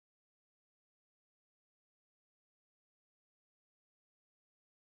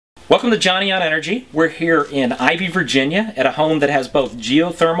Welcome to Johnny on Energy. We're here in Ivy, Virginia at a home that has both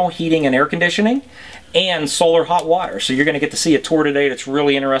geothermal heating and air conditioning and solar hot water. So you're going to get to see a tour today that's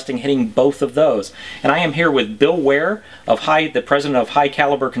really interesting, hitting both of those. And I am here with Bill Ware, of the president of High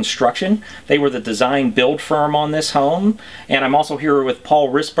Caliber Construction. They were the design build firm on this home. And I'm also here with Paul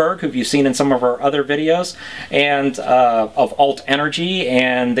Risberg, who you've seen in some of our other videos, and of Alt Energy,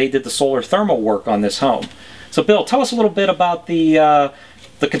 and they did the solar thermal work on this home. So Bill, tell us a little bit about the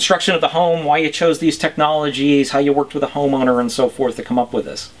construction of the home, why you chose these technologies, how you worked with a homeowner and so forth to come up with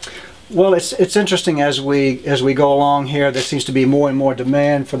this. Well, it's interesting as we go along here. There seems to be more and more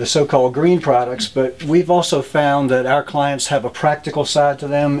demand for the so-called green products, but we've also found that our clients have a practical side to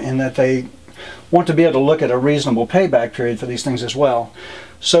them in that they want to be able to look at a reasonable payback period for these things as well.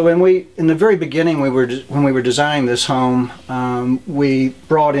 So in the very beginning, when we were designing this home, we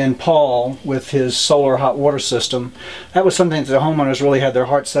brought in Paul with his solar hot water system. That was something that the homeowners really had their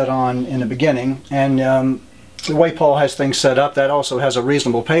heart set on in the beginning, and the way Paul has things set up, that also has a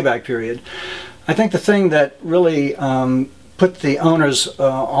reasonable payback period. I think the thing that really put the owners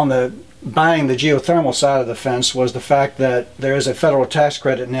on the buying the geothermal side of the fence was the fact that there is a federal tax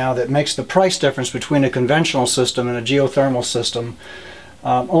credit now that makes the price difference between a conventional system and a geothermal system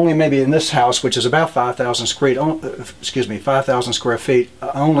only maybe in this house, which is about 5,000 square feet,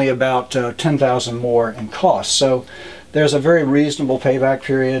 only about 10,000 more in cost. So there's a very reasonable payback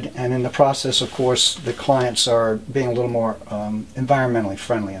period, and in the process, of course, the clients are being a little more environmentally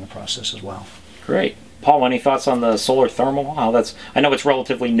friendly in the process as well. Great. Paul, any thoughts on the solar thermal? I know it's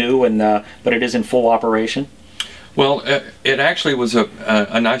relatively new, and but it is in full operation. Well, it actually was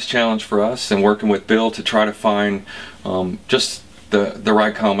a nice challenge for us in working with Bill to try to find just the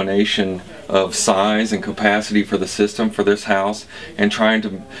right combination of size and capacity for the system for this house, and trying to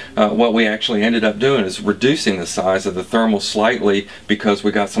what we actually ended up doing is reducing the size of the thermal slightly because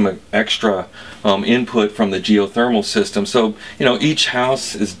we got some extra input from the geothermal system. So each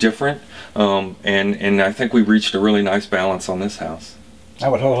house is different, and I think we reached a really nice balance on this house. I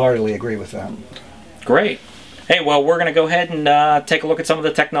would wholeheartedly agree with that. Great. Hey, well, we're going to go ahead and take a look at some of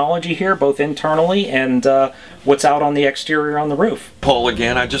the technology here, both internally and what's out on the exterior on the roof. Paul,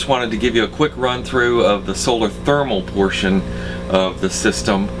 again, I just wanted to give you a quick run through of the solar thermal portion of the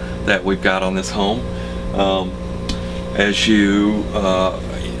system that we've got on this home.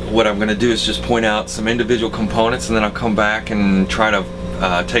 What I'm going to do is just point out some individual components, and then I'll come back and try to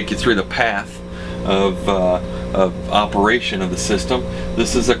take you through the path of operation of the system.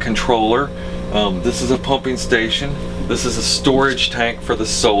 This is a controller. This is a pumping station. This is a storage tank for the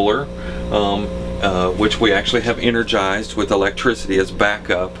solar, which we actually have energized with electricity as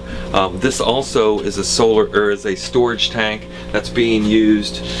backup. This also is a storage tank that's being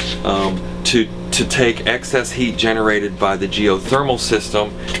used to take excess heat generated by the geothermal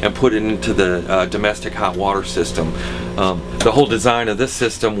system and put it into the domestic hot water system. The whole design of this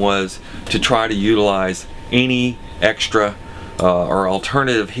system was to try to utilize any extra or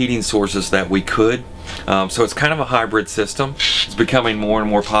alternative heating sources that we could. So it's kind of a hybrid system. It's becoming more and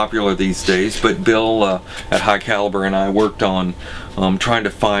more popular these days, but Bill at High Caliber and I worked on trying to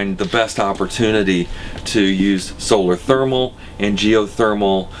find the best opportunity to use solar thermal and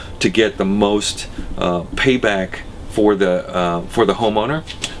geothermal to get the most payback for the homeowner.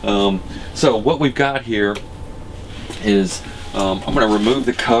 So what we've got here is I'm going to remove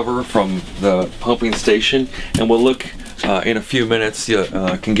the cover from the pumping station, and we'll look in a few minutes. You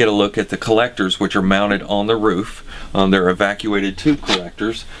can get a look at the collectors, which are mounted on the roof. They're evacuated tube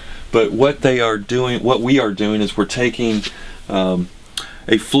collectors, but what we are doing is we're taking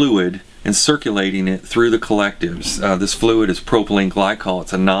a fluid and circulating it through the collectives. This fluid is propylene glycol.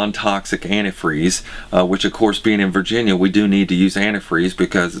 It's a non-toxic antifreeze, which of course, being in Virginia, we do need to use antifreeze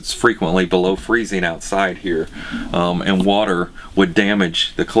because it's frequently below freezing outside here, and water would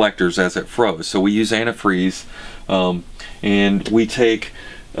damage the collectors as it froze. So we use antifreeze, and we take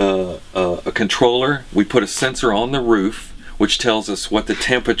a controller, we put a sensor on the roof which tells us what the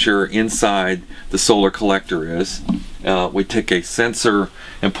temperature inside the solar collector is. We take a sensor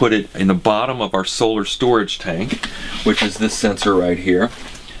and put it in the bottom of our solar storage tank, which is this sensor right here,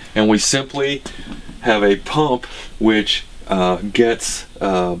 and we simply have a pump which gets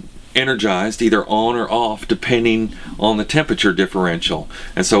energized either on or off depending on the temperature differential.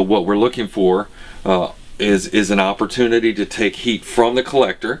 And so what we're looking for is an opportunity to take heat from the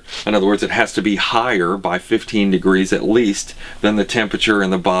collector. In other words, it has to be higher by 15 degrees at least than the temperature in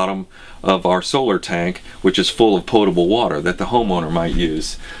the bottom of our solar tank, which is full of potable water that the homeowner might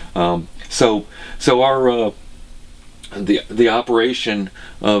use. So our the operation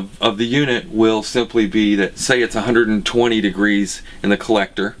of the unit will simply be that, say it's 120 degrees in the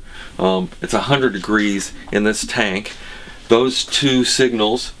collector, it's 100 degrees in this tank. Those two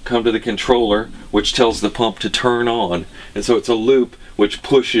signals come to the controller, which tells the pump to turn on, and so it's a loop which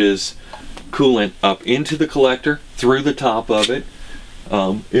pushes coolant up into the collector through the top of it.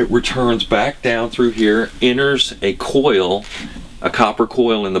 It returns back down through here, enters a coil, a copper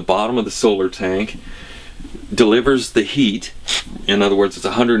coil in the bottom of the solar tank, delivers the heat. In other words, it's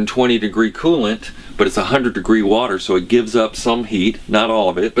 120 degree coolant, but it's 100 degree water, so it gives up some heat, not all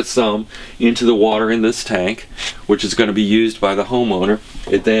of it, but some, into the water in this tank, which is going to be used by the homeowner.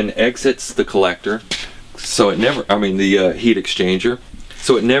 It then exits the collector, so it never, the heat exchanger,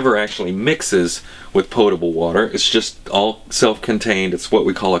 so it never actually mixes with potable water. It's just all self-contained. It's what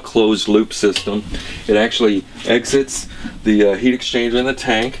we call a closed loop system. It actually exits the heat exchanger in the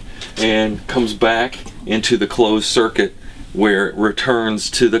tank and comes back into the closed circuit where it returns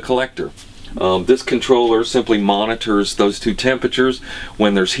to the collector. This controller simply monitors those two temperatures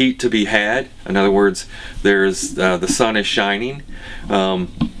when there's heat to be had. In other words, there's the sun is shining.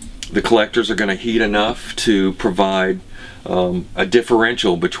 The collectors are going to heat enough to provide a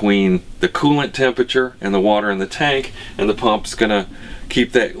differential between the coolant temperature and the water in the tank, and the pump's going to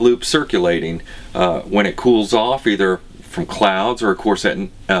keep that loop circulating. When it cools off, either from clouds or of course as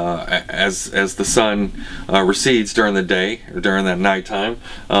the sun recedes during the day or during that nighttime,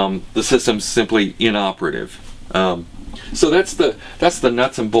 the system's simply inoperative. So that's the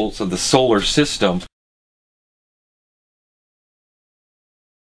nuts and bolts of the solar system.